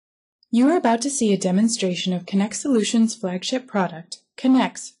You are about to see a demonstration of CONNX Solutions' flagship product,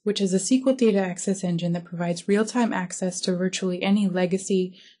 CONNX, which is a SQL data access engine that provides real-time access to virtually any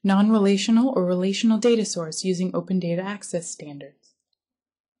legacy, non-relational, or relational data source using open data access standards.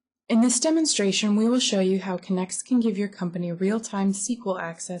 In this demonstration, we will show you how CONNX can give your company real-time SQL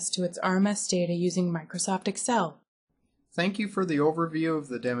access to its RMS data using Microsoft Excel. Thank you for the overview of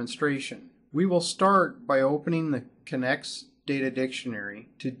the demonstration. We will start by opening the CONNX Data Dictionary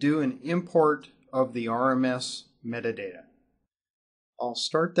to do an import of the RMS metadata. I'll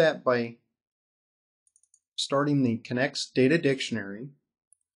start that by starting the CONNX Data Dictionary,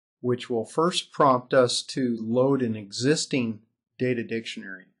 which will first prompt us to load an existing data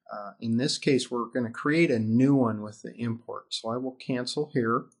dictionary. In this case, we're going to create a new one with the import. So I will cancel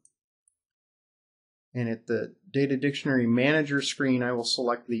here. And at the Data Dictionary Manager screen, I will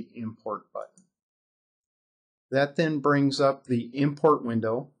select the Import button. That then brings up the import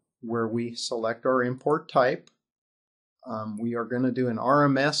window where we select our import type. We are going to do an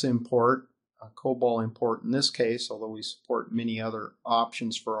RMS import, a COBOL import in this case, although we support many other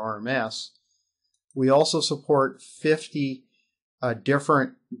options for RMS. We also support 50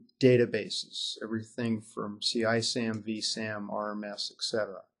 different databases, everything from CISAM, VSAM, RMS,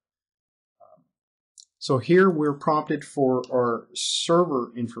 etc. So here we're prompted for our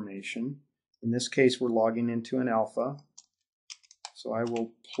server information. In this case, we're logging into an alpha. So I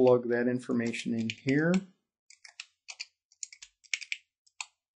will plug that information in here.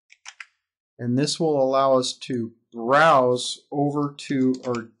 And this will allow us to browse over to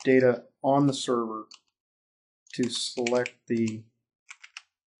our data on the server to select the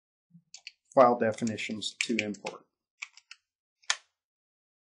file definitions to import.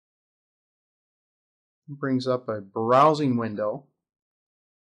 It brings up a browsing window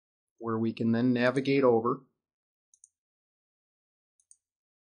where we can then navigate over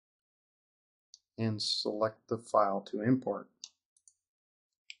and select the file to import.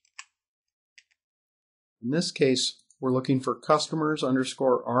 In this case, we're looking for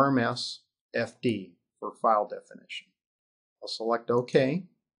customers_RMS FD for file definition. I'll select OK,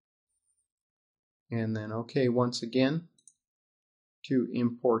 and then OK once again to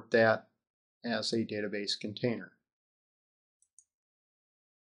import that as a database container.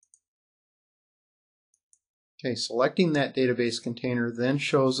 Okay, selecting that database container then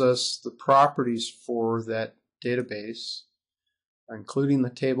shows us the properties for that database, including the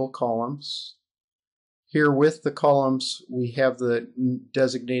table columns. Here with the columns, we have the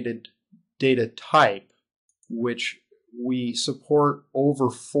designated data type, which we support over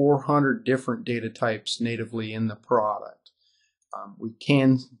 400 different data types natively in the product. We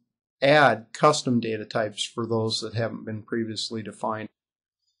can add custom data types for those that haven't been previously defined.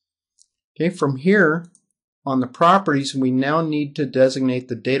 Okay, from here, on the properties, we now need to designate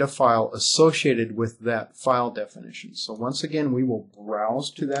the data file associated with that file definition. So once again, we will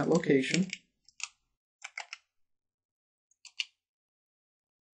browse to that location.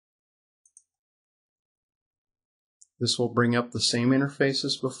 This will bring up the same interface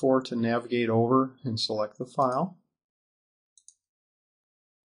as before to navigate over and select the file.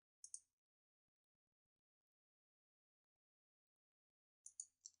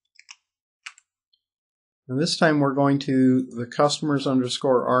 And this time we're going to the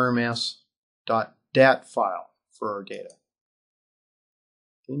customers_RMS.dat file for our data.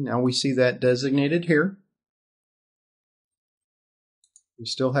 Okay, now we see that designated here. We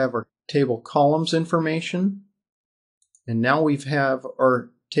still have our table columns information, and now we have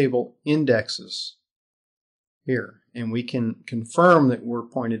our table indexes here, and we can confirm that we're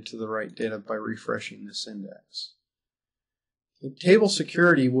pointed to the right data by refreshing this index. The table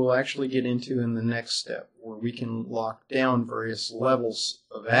security we'll actually get into in the next step, where we can lock down various levels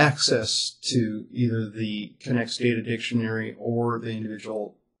of access to either the CONNX Data Dictionary or the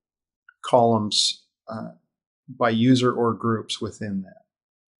individual columns by user or groups within that.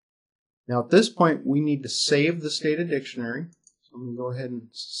 Now at this point we need to save this data dictionary. So I'm going to go ahead and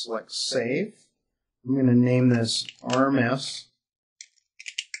select Save. I'm going to name this RMS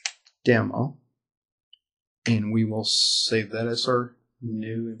Demo. And we will save that as our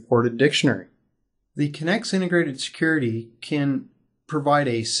new imported dictionary. The CONNX Integrated Security can provide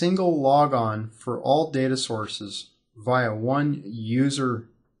a single logon for all data sources via one user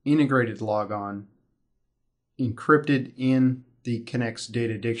integrated logon encrypted in the CONNX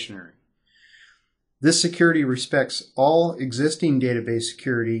Data Dictionary. This security respects all existing database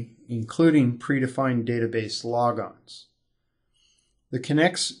security, including predefined database logons. The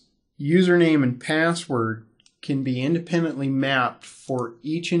CONNX username and password can be independently mapped for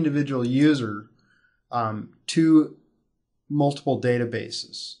each individual user to multiple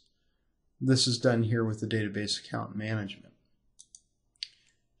databases. This is done here with the database account management.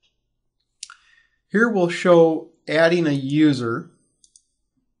 Here we'll show adding a user.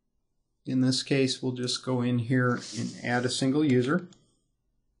 In this case, we'll just go in here and add a single user.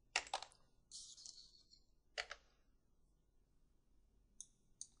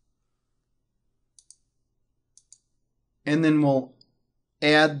 And then we'll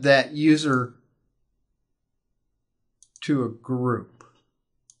add that user to a group.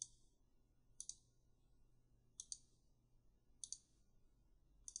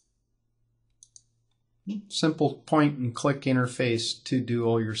 Simple point and click interface to do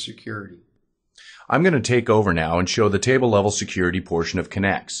all your security. I'm going to take over now and show the table level security portion of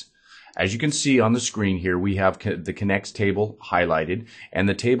CONNX. As you can see on the screen here, we have the CONNX table highlighted and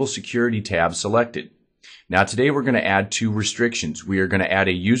the table security tab selected. Now today we're going to add two restrictions. We are going to add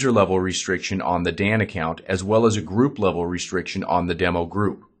a user level restriction on the Dan account as well as a group level restriction on the demo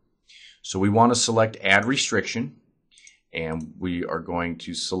group. So we want to select add restriction, and we are going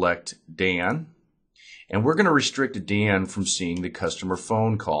to select Dan, and we're going to restrict Dan from seeing the customer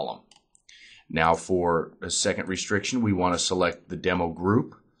phone column. Now for a second restriction, we want to select the demo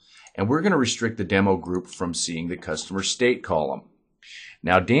group, and we're going to restrict the demo group from seeing the customer state column.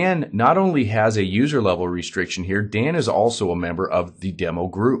 Now Dan not only has a user level restriction here, Dan is also a member of the demo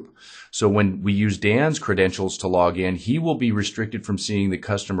group. So when we use Dan's credentials to log in, he will be restricted from seeing the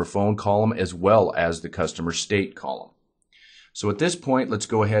customer phone column as well as the customer state column. So at this point, let's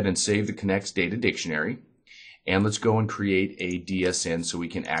go ahead and save the CONNX data dictionary, and let's go and create a DSN so we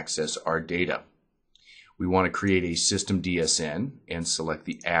can access our data. We want to create a system DSN and select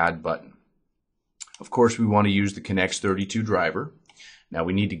the add button. Of course, we want to use the CONNX 32 driver. Now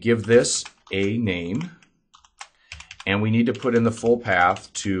we need to give this a name, and we need to put in the full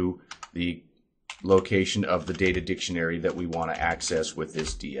path to the location of the data dictionary that we want to access with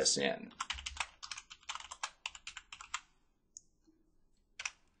this DSN.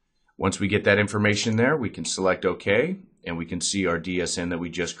 Once we get that information there, we can select OK, and we can see our DSN that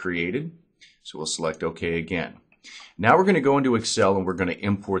we just created. So we'll select OK again. Now we're going to go into Excel and we're going to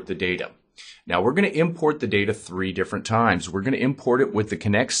import the data. Now we're going to import the data 3 different times. We're going to import it with the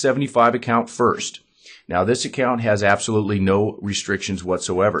CONNX 75 account first. Now this account has absolutely no restrictions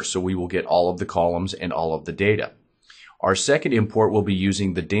whatsoever, so we will get all of the columns and all of the data. Our second import will be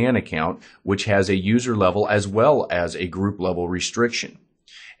using the Dan account, which has a user level as well as a group level restriction.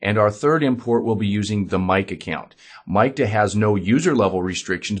 And our third import will be using the Mike account. Mike has no user level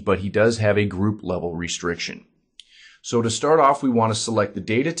restrictions, but he does have a group level restriction. So to start off, we want to select the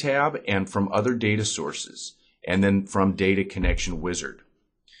Data tab and from other data sources, and then from Data Connection Wizard.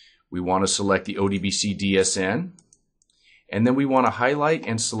 We want to select the ODBC DSN, and then we want to highlight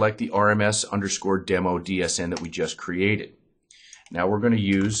and select the RMS_demo DSN that we just created. Now we're going to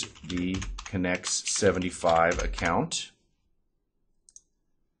use the CONNX 75 account,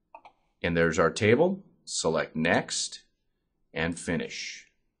 and there's our table. Select Next and Finish.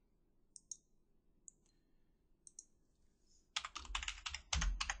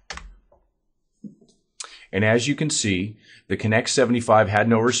 And as you can see, the CONNX 75 had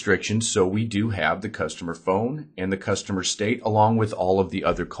no restrictions, so we do have the customer phone and the customer state along with all of the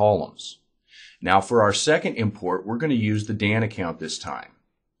other columns. Now for our second import, we're going to use the Dan account this time.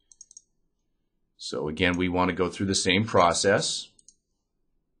 So again, we want to go through the same process.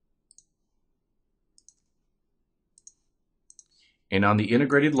 And on the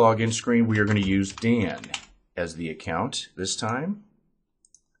integrated login screen, we are going to use Dan as the account this time.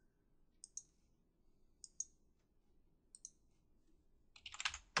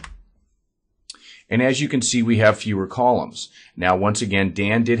 And as you can see, we have fewer columns. Now, once again,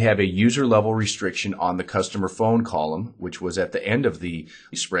 Dan did have a user level restriction on the customer phone column, which was at the end of the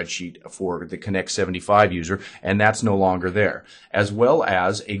spreadsheet for the CONNX 75 user, and that's no longer there, as well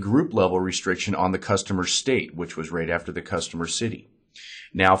as a group level restriction on the customer state, which was right after the customer city.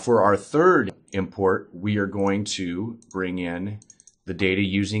 Now, for our third import, we are going to bring in the data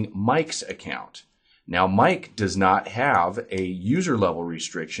using Mike's account. Now, Mike does not have a user level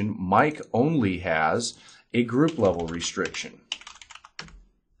restriction. Mike only has a group level restriction.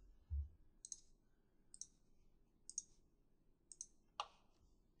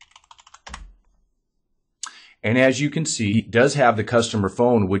 And as you can see, he does have the customer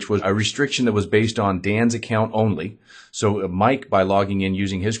phone, which was a restriction that was based on Dan's account only. So Mike, by logging in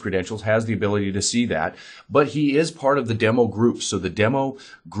using his credentials, has the ability to see that. But he is part of the demo group. So the demo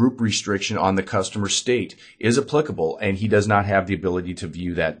group restriction on the customer state is applicable, and he does not have the ability to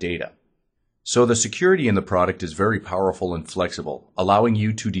view that data. So the security in the product is very powerful and flexible, allowing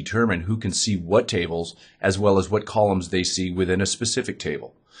you to determine who can see what tables as well as what columns they see within a specific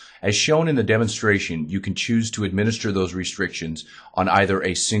table. As shown in the demonstration, you can choose to administer those restrictions on either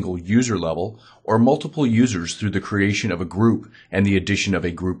a single user level or multiple users through the creation of a group and the addition of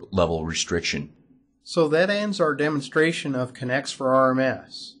a group level restriction. So that ends our demonstration of CONNX for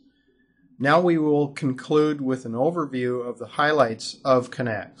RMS. Now we will conclude with an overview of the highlights of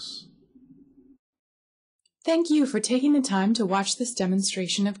CONNX. Thank you for taking the time to watch this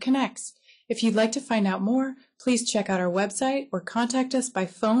demonstration of CONNX. If you'd like to find out more, please check out our website or contact us by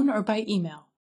phone or by email.